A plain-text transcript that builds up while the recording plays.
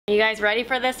You guys ready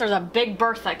for this? There's a big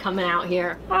Bertha coming out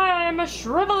here. I'm a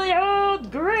shrivelly old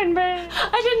green bean.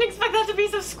 I didn't expect that to be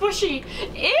so squishy.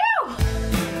 Ew!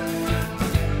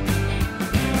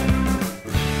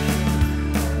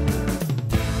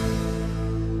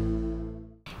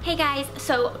 Hey guys,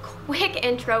 so quick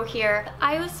intro here.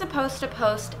 I was supposed to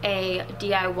post a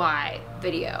DIY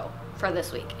video for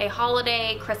this week, a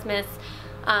holiday, Christmas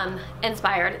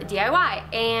inspired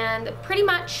DIY, and pretty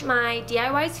much my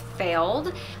DIYs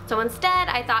failed. So instead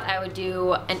I thought I would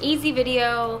do an easy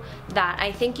video that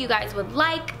I think you guys would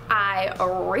like. I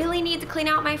really need to clean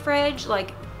out my fridge,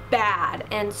 like bad,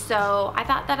 and so I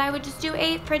thought that I would just do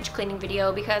a fridge cleaning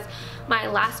video because my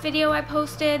last video I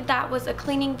posted that was a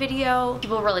cleaning video,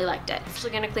 people really liked it. I'm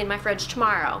actually gonna clean my fridge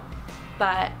tomorrow,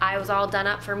 but I was all done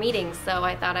up for meetings, so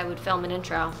I thought I would film an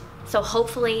intro. So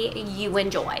hopefully you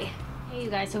enjoy. Hey you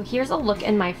guys, so here's a look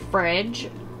in my fridge.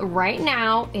 Right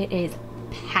now it is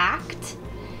packed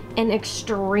and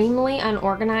extremely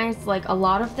unorganized. Like a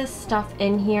lot of this stuff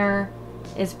in here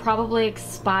is probably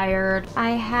expired.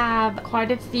 I have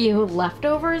quite a few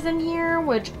leftovers in here,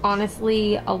 which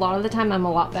honestly a lot of the time I'm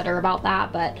a lot better about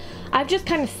that, but I've just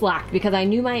kind of slacked because I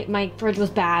knew my fridge was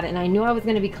bad and I knew I was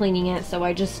going to be cleaning it, so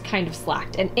I just kind of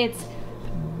slacked, and it's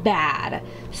bad.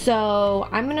 So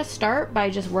I'm gonna start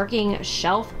by just working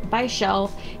shelf by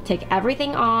shelf, take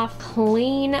everything off,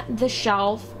 clean the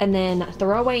shelf, and then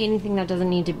throw away anything that doesn't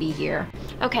need to be here.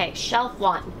 Okay, shelf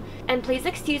one. And please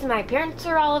excuse my appearance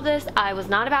for all of this. I was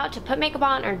not about to put makeup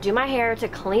on or do my hair to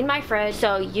clean my fridge,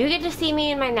 so you get to see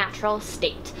me in my natural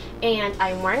state. And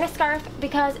I'm wearing a scarf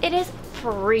because it is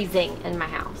freezing in my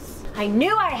house. I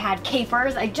knew I had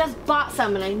capers. I just bought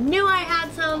some and I knew I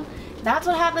had some. That's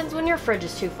what happens when your fridge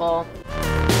is too full.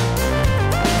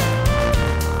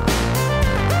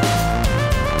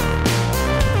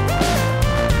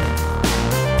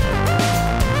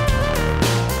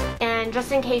 And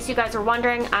just in case you guys are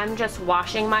wondering, I'm just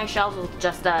washing my shelves with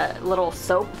just a little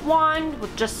soap wand,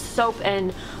 with just soap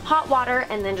and hot water,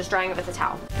 and then just drying it with a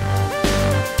towel.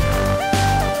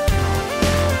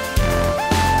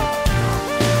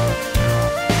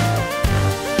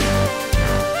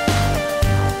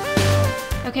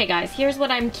 Okay guys, here's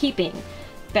what I'm keeping.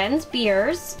 Ben's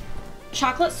Beers,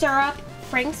 chocolate syrup,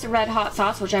 Frank's Red Hot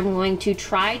sauce, which I'm going to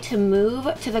try to move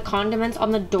to the condiments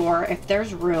on the door if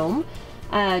there's room,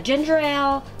 ginger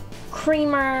ale,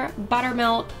 creamer,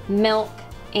 buttermilk, milk,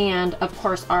 and of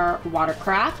course our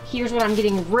watercraft. Here's what I'm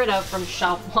getting rid of from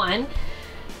shelf one.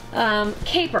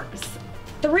 Capers.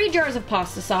 3 jars of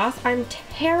pasta sauce. I'm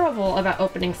terrible about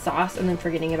opening sauce and then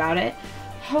forgetting about it.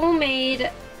 Homemade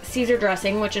Caesar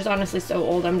dressing, which is honestly so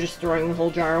old I'm just throwing the whole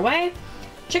jar away.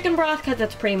 Chicken broth, because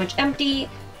that's pretty much empty.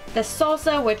 The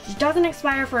salsa, which doesn't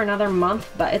expire for another month,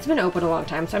 but it's been open a long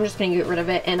time, so I'm just gonna get rid of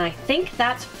it. And I think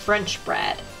that's French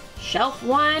bread. Shelf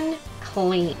one,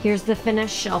 clean. Here's the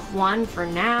finished shelf one for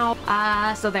now.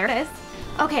 So there it is.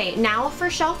 Okay, now for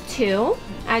shelf two.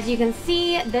 As you can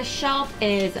see, this shelf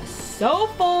is so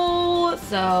full,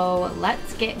 so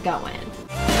let's get going.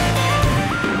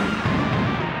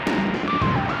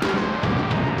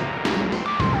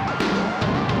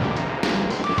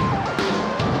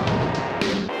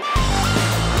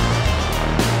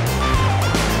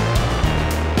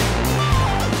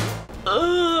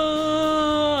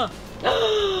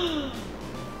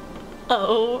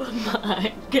 Oh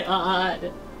my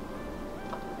god.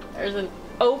 There's an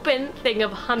open thing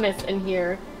of hummus in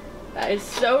here that is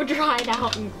so dried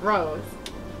out and gross.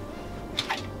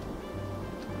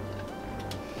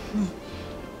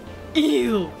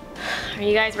 Ew. Are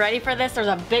you guys ready for this? There's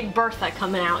a big Bertha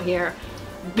coming out here.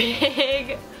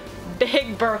 Big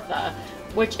Bertha.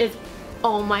 Which is,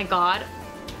 oh my god.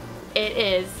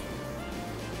 It's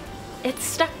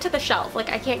stuck to the shelf. Like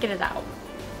I can't get it out.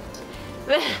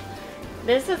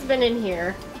 This has been in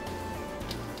here.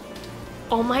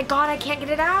 Oh my god, I can't get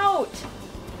it out!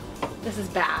 This is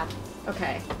bad.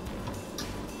 Okay.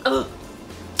 Ugh.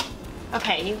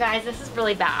 Okay, you guys, this is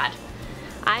really bad.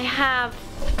 I have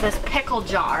this pickle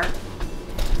jar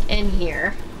in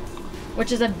here,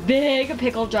 which is a big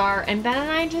pickle jar, and Ben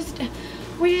and I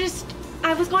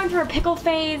I was going through a pickle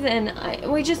phase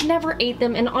and we just never ate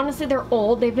them, and honestly they're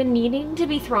old. They've been needing to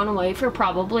be thrown away for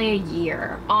probably a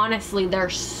year. Honestly, they're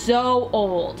so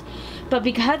old. But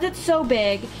because it's so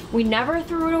big, we never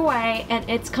threw it away, and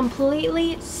it's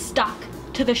completely stuck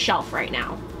to the shelf right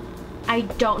now. I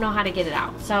don't know how to get it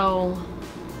out, so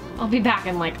I'll be back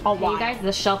in like a while. You guys,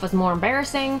 this shelf is more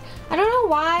embarrassing. I don't know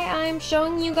why I'm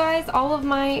showing you guys all of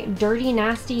my dirty,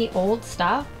 nasty, old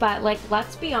stuff, but like,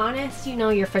 let's be honest, you know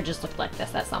your fridges looked like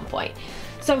this at some point.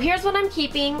 So here's what I'm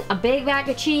keeping. A big bag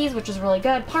of cheese, which is really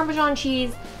good. Parmesan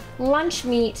cheese, lunch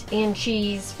meat and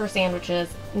cheese for sandwiches,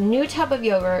 new tub of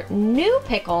yogurt, new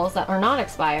pickles that are not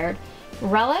expired,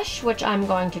 relish, which I'm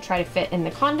going to try to fit in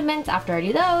the condiments after I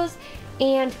do those,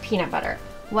 and peanut butter.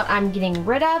 What I'm getting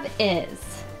rid of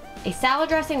is a salad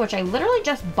dressing, which I literally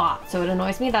just bought, so it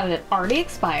annoys me that it already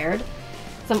expired.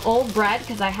 Some old bread,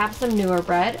 because I have some newer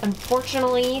bread.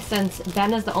 Unfortunately, since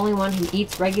Ben is the only one who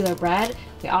eats regular bread,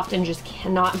 we often just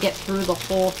cannot get through the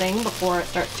whole thing before it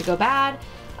starts to go bad.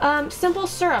 Simple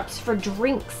syrups for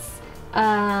drinks,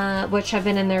 which have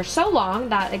been in there so long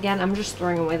that, again, I'm just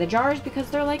throwing away the jars because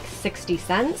they're like 60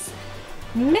 cents.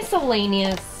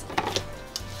 Miscellaneous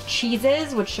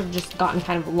cheeses, which have just gotten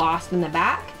kind of lost in the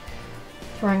back.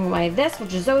 Throwing away this,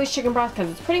 which is always chicken broth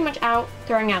because it's pretty much out.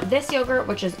 Throwing out this yogurt,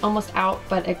 which is almost out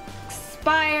but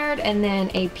expired. And then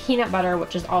a peanut butter,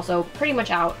 which is also pretty much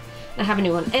out. I have a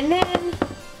new one. And then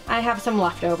I have some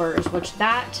leftovers, which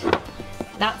that's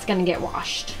gonna get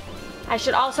washed. I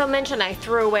should also mention I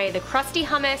threw away the crusty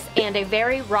hummus and a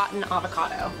very rotten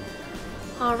avocado.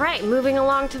 All right, moving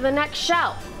along to the next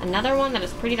shelf. Another one that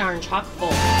is pretty darn chock full.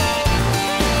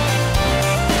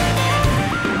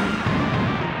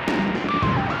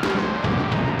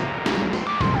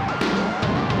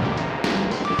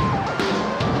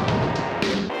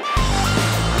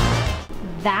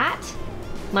 That,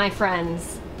 my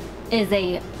friends, is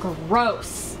a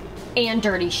gross and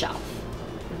dirty shelf.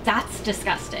 That's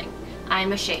disgusting.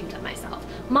 I'm ashamed of myself.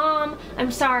 Mom,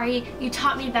 I'm sorry, you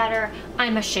taught me better.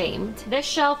 I'm ashamed. This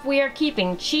shelf we are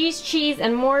keeping cheese, cheese,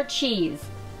 and more cheese.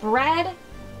 Bread,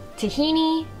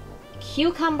 tahini,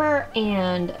 cucumber,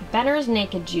 and Benner's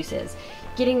Naked Juices.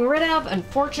 Getting rid of,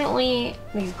 unfortunately,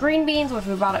 these green beans, which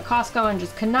we bought at Costco and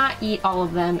just could not eat all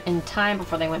of them in time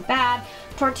before they went bad.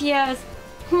 Tortillas,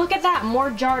 look at that,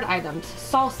 more jarred items.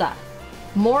 Salsa,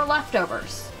 more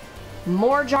leftovers,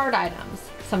 more jarred items.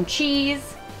 Some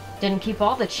cheese, didn't keep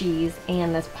all the cheese,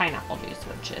 and this pineapple juice,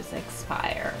 which is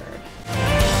expired.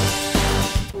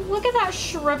 Look at that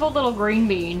shriveled little green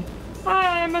bean.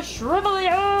 I'm a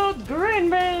shrivelly old green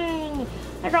bean.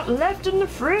 I got left in the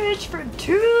fridge for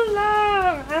too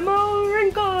long. I'm all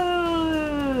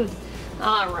wrinkled.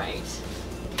 All right.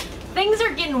 Things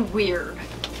are getting weird.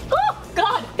 Oh,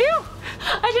 God, ew.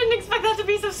 I didn't expect that to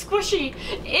be so squishy.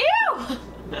 Ew.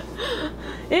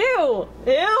 Ew,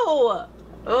 ew.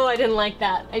 Oh, I didn't like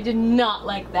that. I did not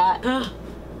like that. Ugh,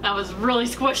 that was really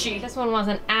squishy. This one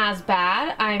wasn't as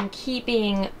bad. I'm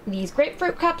keeping these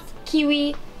grapefruit cups,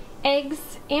 kiwi,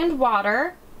 eggs, and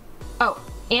water. Oh,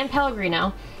 and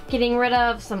Pellegrino. Getting rid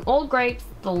of some old grapes,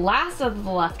 the last of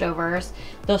the leftovers,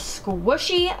 the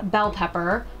squishy bell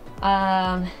pepper,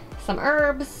 some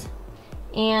herbs,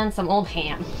 and some old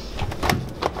ham.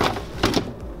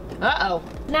 Uh-oh.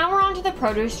 Now we're on to the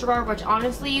produce drawer, which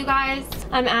honestly, you guys,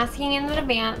 I'm asking in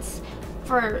advance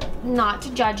for not to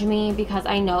judge me because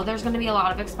I know there's gonna be a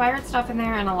lot of expired stuff in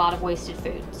there and a lot of wasted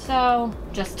food. So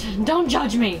just don't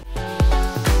judge me.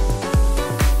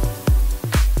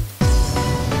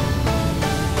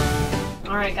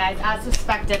 All right, guys, as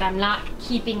suspected, I'm not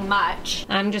keeping much.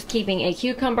 I'm just keeping a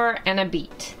cucumber and a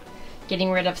beet.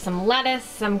 Getting rid of some lettuce,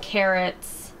 some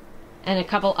carrots, and a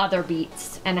couple other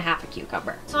beets, and a half a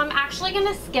cucumber. So I'm actually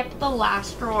gonna skip the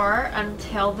last drawer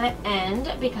until the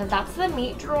end because that's the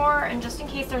meat drawer, and just in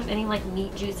case there's any like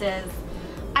meat juices,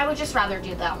 I would just rather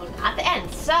do that one at the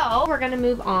end. So we're gonna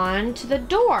move on to the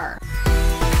door.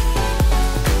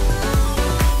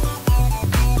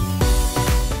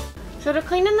 So to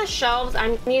clean in the shelves,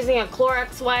 I'm using a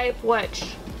Clorox wipe,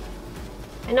 which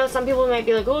I know some people might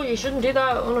be like, oh, you shouldn't do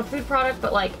that on a food product,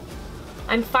 but like,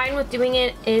 I'm fine with doing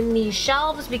it in these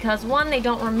shelves because one, they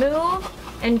don't remove,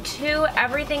 and two,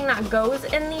 everything that goes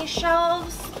in these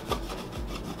shelves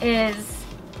is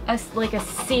like a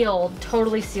sealed,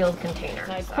 totally sealed container.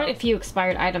 So I have quite a few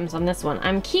expired items on this one.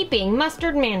 I'm keeping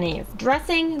mustard mayonnaise,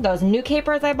 dressing, those new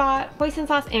capers I bought, hoisin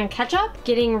sauce, and ketchup.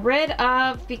 Getting rid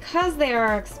of, because they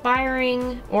are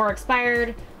expiring or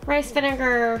expired, rice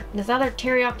vinegar, this other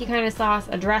teriyaki kind of sauce,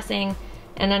 a dressing,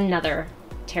 and another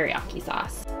teriyaki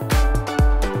sauce.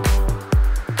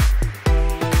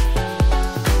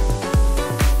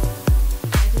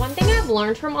 One thing I've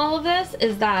learned from all of this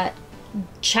is that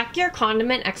check your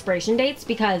condiment expiration dates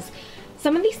because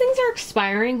some of these things are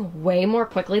expiring way more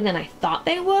quickly than I thought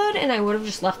they would, and I would have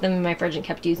just left them in my fridge and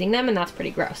kept using them, and that's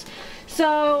pretty gross.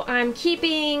 So I'm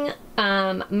keeping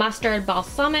mustard,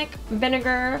 balsamic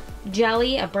vinegar,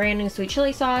 jelly, a brand new sweet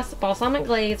chili sauce, balsamic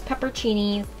glaze,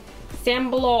 pepperoncinis,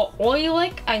 sambal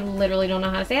oilic, I literally don't know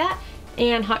how to say that,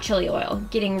 and hot chili oil.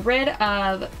 Getting rid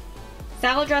of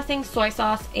salad dressing, soy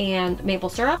sauce, and maple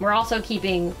syrup. We're also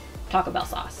keeping Taco Bell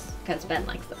sauce because Ben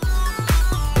likes them.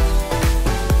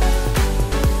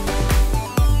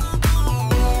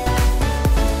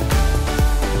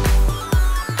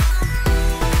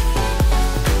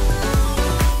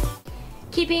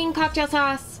 green cocktail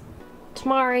sauce,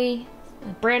 tamari,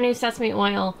 brand new sesame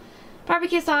oil,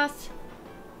 barbecue sauce,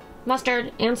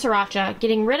 mustard, and sriracha.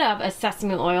 Getting rid of a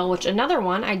sesame oil, which another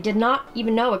one I did not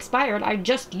even know expired. I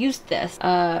just used this.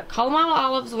 Kalamata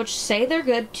olives, which say they're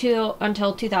good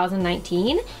until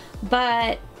 2019,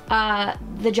 but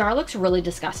the jar looks really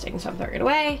disgusting, so I'm throwing it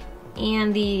away.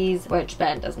 And these, which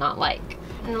Ben does not like.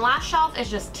 And the last shelf is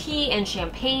just tea and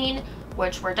champagne,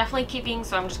 which we're definitely keeping,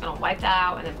 so I'm just gonna wipe that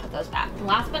out and then put those back.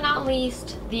 Last but not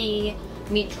least, the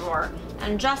meat drawer.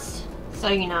 And just so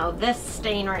you know, this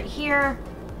stain right here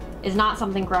is not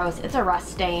something gross. It's a rust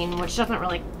stain, which doesn't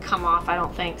really come off, I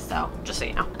don't think, so just so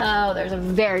you know. Oh, there's a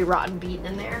very rotten beet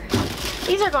in there.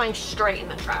 These are going straight in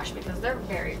the trash because they're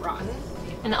very rotten.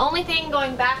 And the only thing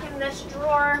going back in this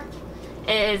drawer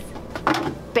is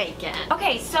bacon.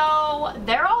 Okay, so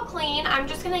they're all clean. I'm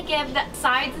just gonna give the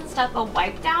sides and stuff a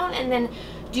wipe down and then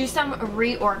do some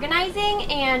reorganizing,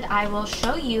 and I will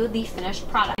show you the finished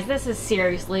product. This is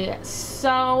seriously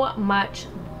so much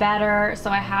better.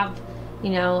 So I have, you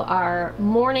know, our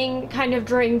morning kind of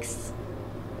drinks,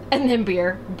 and then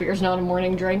beer. Beer's not a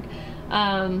morning drink.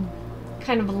 Kind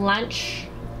of lunch,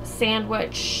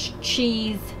 sandwich,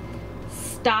 cheese,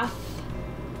 stuff,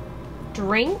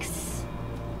 drinks,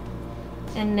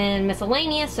 and then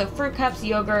miscellaneous, so fruit cups,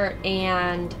 yogurt,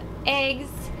 and eggs.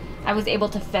 I was able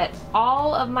to fit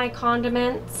all of my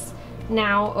condiments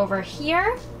now over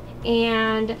here,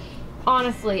 and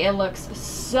honestly, it looks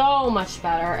so much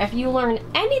better. If you learn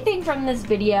anything from this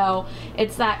video,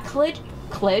 it's that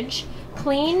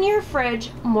clean your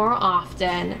fridge more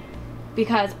often,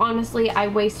 because honestly, I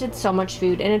wasted so much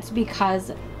food, and it's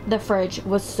because the fridge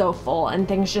was so full and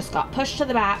things just got pushed to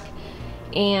the back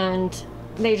and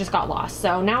they just got lost.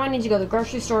 So now I need to go to the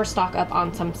grocery store, stock up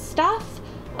on some stuff.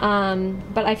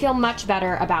 But I feel much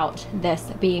better about this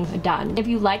being done. If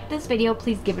you liked this video,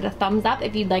 please give it a thumbs up.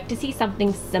 If you'd like to see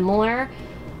something similar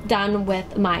done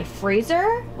with my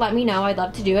freezer, let me know. I'd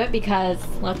love to do it, because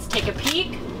let's take a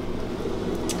peek.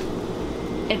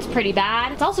 It's pretty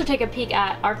bad. Let's also take a peek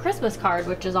at our Christmas card,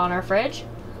 which is on our fridge.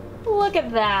 Look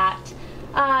at that.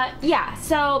 Yeah,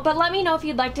 so, but let me know if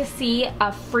you'd like to see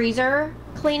a freezer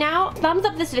clean out. Thumbs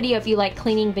up this video if you like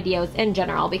cleaning videos in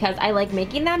general, because I like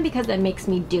making them because it makes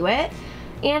me do it,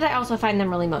 and I also find them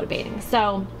really motivating.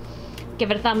 So give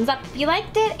it a thumbs up if you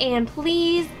liked it, and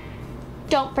please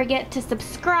don't forget to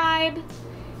subscribe,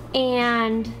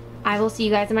 and I will see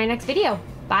you guys in my next video.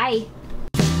 Bye.